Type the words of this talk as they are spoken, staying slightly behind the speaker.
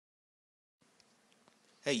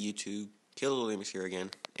Hey YouTube, KillerLemurs here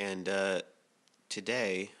again, and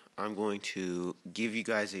today I'm going to give you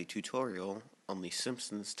guys a tutorial on the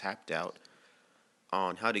Simpsons Tapped Out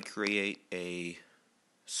on how to create a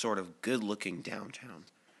sort of good-looking downtown.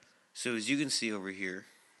 So as you can see over here,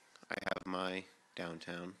 I have my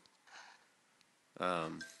downtown.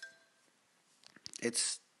 Um,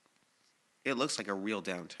 it's it looks like a real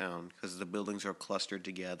downtown because the buildings are clustered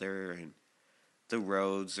together and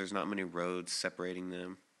there's not many roads separating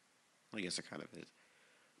them. I guess it kind of is.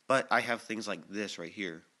 But I have things like this right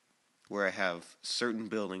here, where I have certain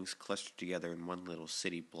buildings clustered together in one little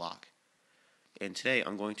city block. And today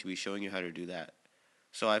I'm going to be showing you how to do that.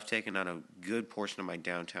 So I've taken out a good portion of my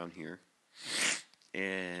downtown here,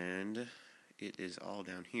 and it is all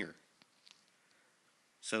down here.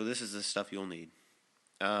 So this is the stuff you'll need.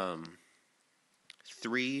 Um,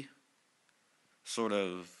 three sort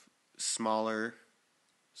of smaller,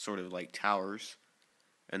 sort of like towers,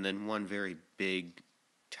 and then one very big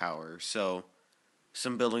tower. So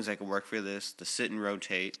some buildings that could work for this: the Sit and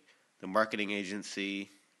Rotate, the Marketing Agency,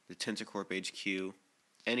 the Tentacorp HQ,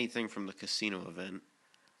 anything from the casino event,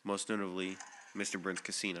 most notably Mr. Brent's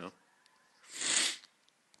Casino,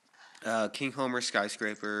 King Homer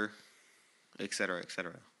Skyscraper, etc.,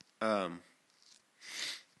 etc. Um,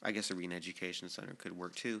 I guess Arena Education Center could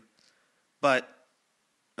work too. But,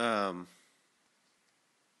 um,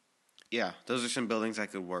 yeah, those are some buildings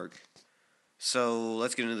that could work. So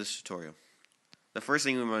let's get into this tutorial. The first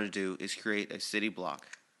thing we want to do is create a city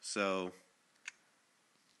block. So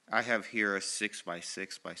I have here a 6 by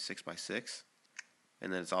 6 by 6 by 6,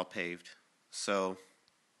 and then it's all paved. So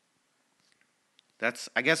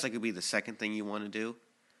I guess that could be the second thing you want to do,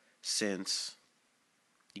 since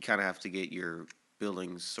you kind of have to get your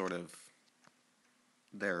buildings sort of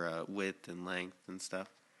their width and length and stuff.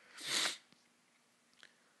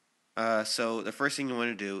 So the first thing you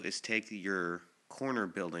want to do is take your corner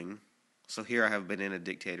building. So here I have Banana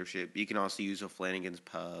Dictatorship. You can also use a Flanagan's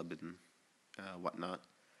Pub and whatnot.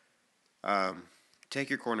 Take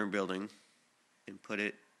your corner building and put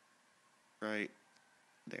it right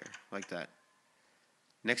there, like that.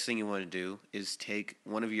 Next thing you want to do is take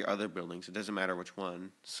one of your other buildings. It doesn't matter which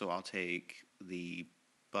one. So I'll take the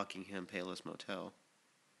Buckingham Palace Motel.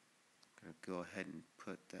 I'm going to go ahead and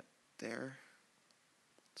put that there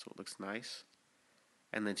so it looks nice.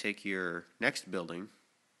 And then take your next building.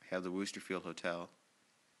 I have the Worcesterfield Hotel.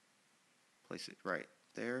 Place it right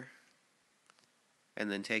there.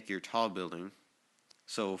 And then take your tall building.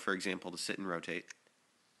 So, for example, the Sit and Rotate.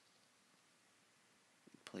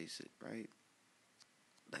 Place it right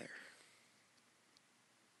there.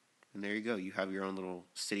 And there you go. You have your own little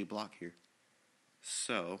city block here.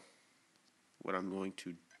 So, what I'm going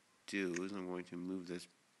to do is I'm going to move this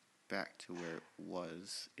back to where it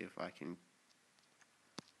was, if I can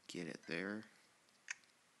get it there.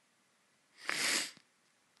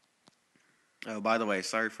 Oh, by the way,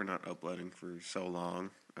 sorry for not uploading for so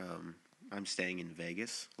long. I'm staying in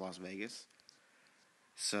Vegas, Las Vegas.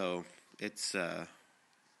 So, it's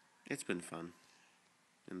been fun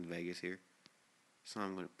in Vegas here. So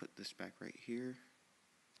I'm going to put this back right here.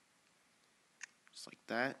 Just like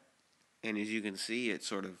that. And as you can see, it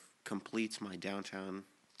sort of completes my downtown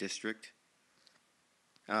district.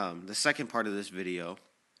 The second part of this video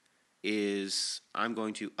is I'm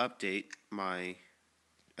going to update my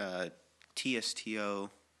TSTO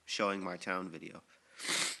showing my town video.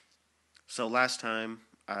 So last time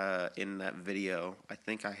in that video, I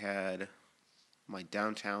think I had my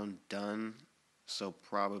downtown done, so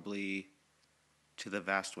probably to the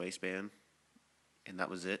vast waistband, and that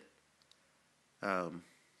was it. And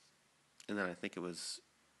then I think it was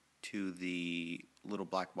to the little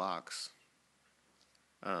black box,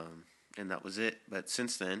 and that was it. But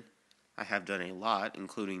since then, I have done a lot,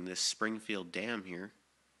 including this Springfield Dam here,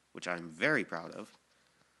 which I'm very proud of.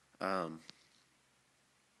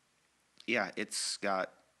 Yeah, it's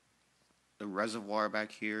got the reservoir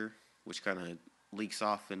back here, which kind of leaks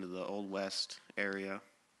off into the Old West area.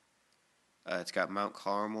 It's got Mount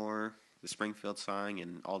Carmore, the Springfield sign,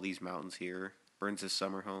 and all these mountains here. Burns'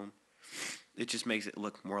 summer home. It just makes it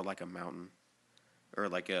look more like a mountain, or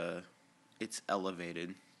like it's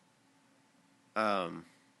elevated. Another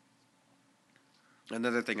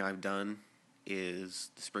thing I've done is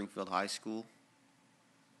the Springfield High School,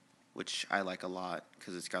 which I like a lot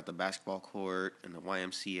because it's got the basketball court and the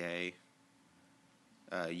YMCA.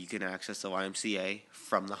 You can access the YMCA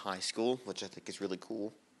from the high school, which I think is really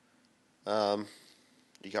cool.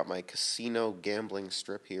 You got my casino gambling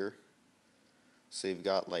strip here. So you've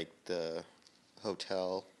got like the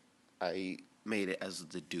hotel. I made it as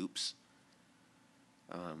the dupes.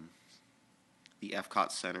 the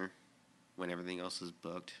Epcot Center when everything else is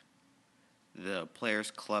booked. The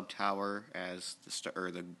Players Club Tower as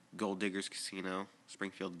the Gold Diggers Casino,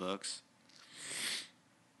 Springfield books.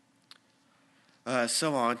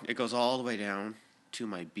 So on. It goes all the way down to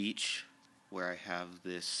my beach, where I have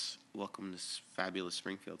this Welcome to Fabulous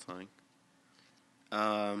Springfield sign.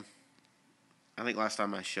 I think last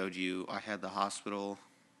time I showed you, I had the hospital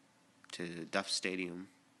to Duff Stadium,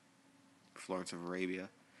 Florence of Arabia.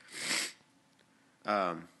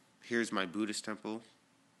 Here's my Buddhist temple.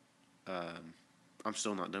 I'm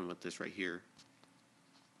still not done with this right here.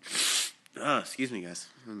 Excuse me, guys.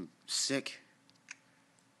 I'm sick.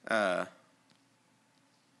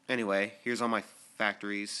 Anyway, here's all my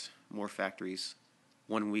factories. More factories.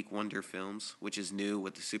 1 Week Wonder Films, which is new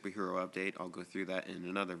with the superhero update. I'll go through that in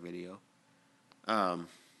another video.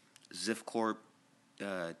 Ziff Corp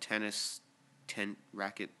tennis tent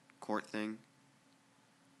racket court thing.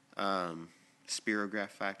 Spirograph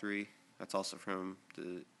Factory. That's also from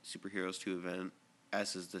the Superheroes 2 event.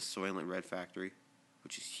 As is the Soylent Red Factory,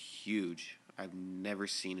 which is huge. I've never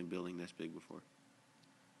seen a building this big before.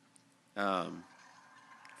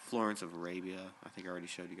 Florence of Arabia. I think I already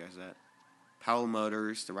showed you guys that. Powell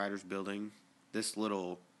Motors, the Writers Building. This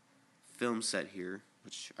little film set here,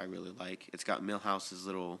 which I really like. It's got Millhouse's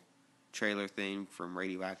little trailer thing from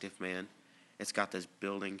Radioactive Man. It's got this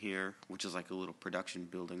building here, which is like a little production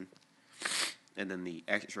building. And then the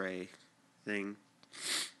X-ray thing.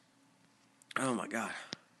 Oh my god.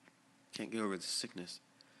 Can't get over the sickness.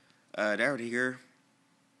 Down here,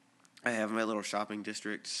 I have my little shopping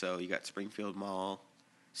district. So you got Springfield Mall,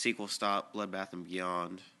 Sequel Stop, Blood Bath &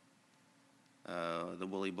 Beyond, the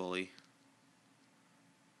Woolly Bully.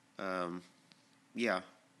 Yeah,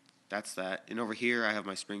 that's that. And over here, I have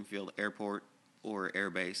my Springfield Airport, or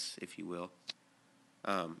Airbase, if you will.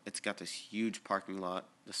 It's got this huge parking lot,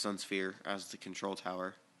 the Sun Sphere as the control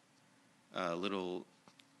tower, little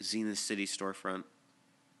Zenith City storefront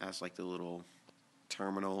as like the little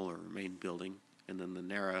terminal or main building, and then the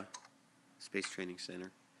NARA Space Training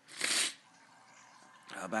Center.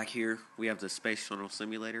 Back here, we have the Space Shuttle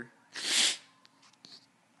Simulator.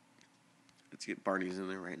 Let's get Barney's in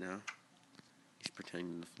there right now. He's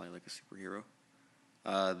pretending to fly like a superhero.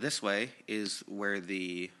 This way is where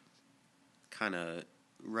the kind of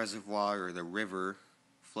reservoir or the river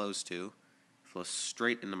flows to. It flows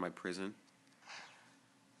straight into my prison,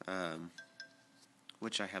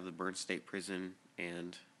 which I have the Byrne State Prison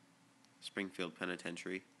and Springfield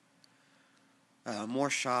Penitentiary. More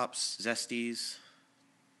shops, Zesties,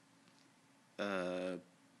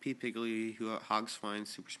 P. Piggly, Hogs Fine,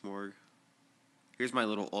 Super Smorg. Here's my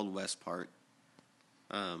little Old West part.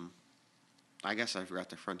 I guess I forgot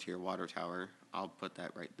the Frontier Water Tower. I'll put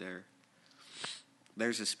that right there.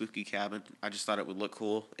 There's a spooky cabin. I just thought it would look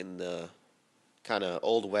cool in the kind of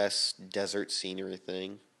Old West desert scenery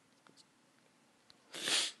thing.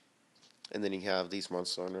 And then you have these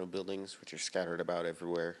Monsanto buildings, which are scattered about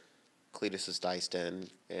everywhere. Cletus's Dice Den,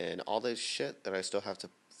 and all this shit that I still have to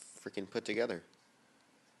freaking put together.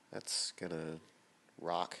 That's gonna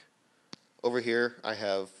rock. Over here, I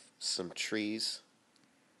have some trees.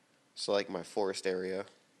 So like my forest area,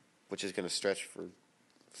 which is gonna stretch for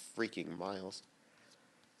freaking miles.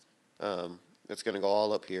 It's gonna go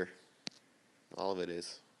all up here. All of it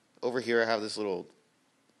is. Over here, I have this little.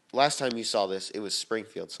 Last time you saw this, it was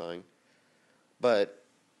Springfield sign, but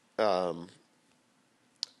I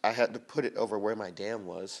had to put it over where my dam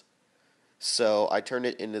was, so I turned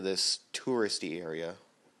it into this touristy area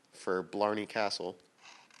for Blarney Castle.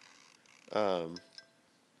 So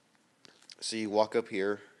you walk up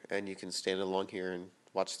here, and you can stand along here and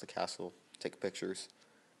watch the castle, take pictures,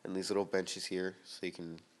 and these little benches here, so you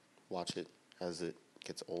can watch it as it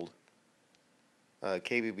gets old.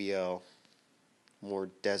 KBBL, more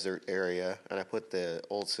desert area, and I put the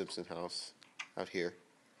old Simpson house out here.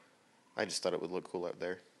 I just thought it would look cool out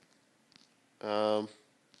there. I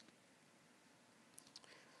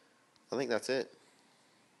think that's it.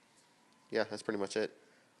 Yeah, that's pretty much it.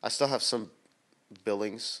 I still have some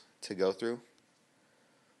buildings to go through.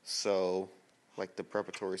 So, like the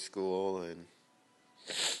preparatory school and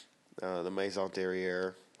the Maison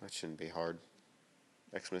Derriere. That shouldn't be hard.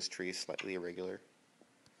 Xmas tree, slightly irregular.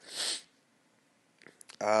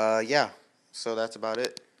 Yeah, so that's about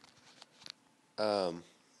it.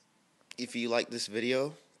 If you like this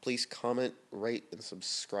video, please comment, rate, and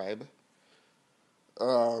subscribe.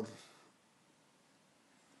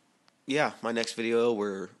 Yeah, my next video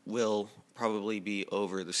will probably be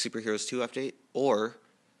over the Superheroes 2 update, or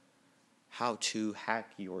how to hack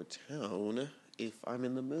your town if I'm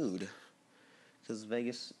in the mood. Because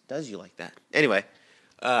Vegas does you like that. Anyway,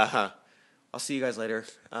 I'll see you guys later.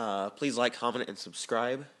 Please like, comment, and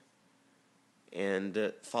subscribe.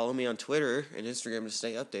 And follow me on Twitter and Instagram to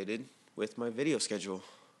stay updated with my video schedule.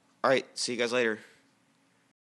 Alright, see you guys later.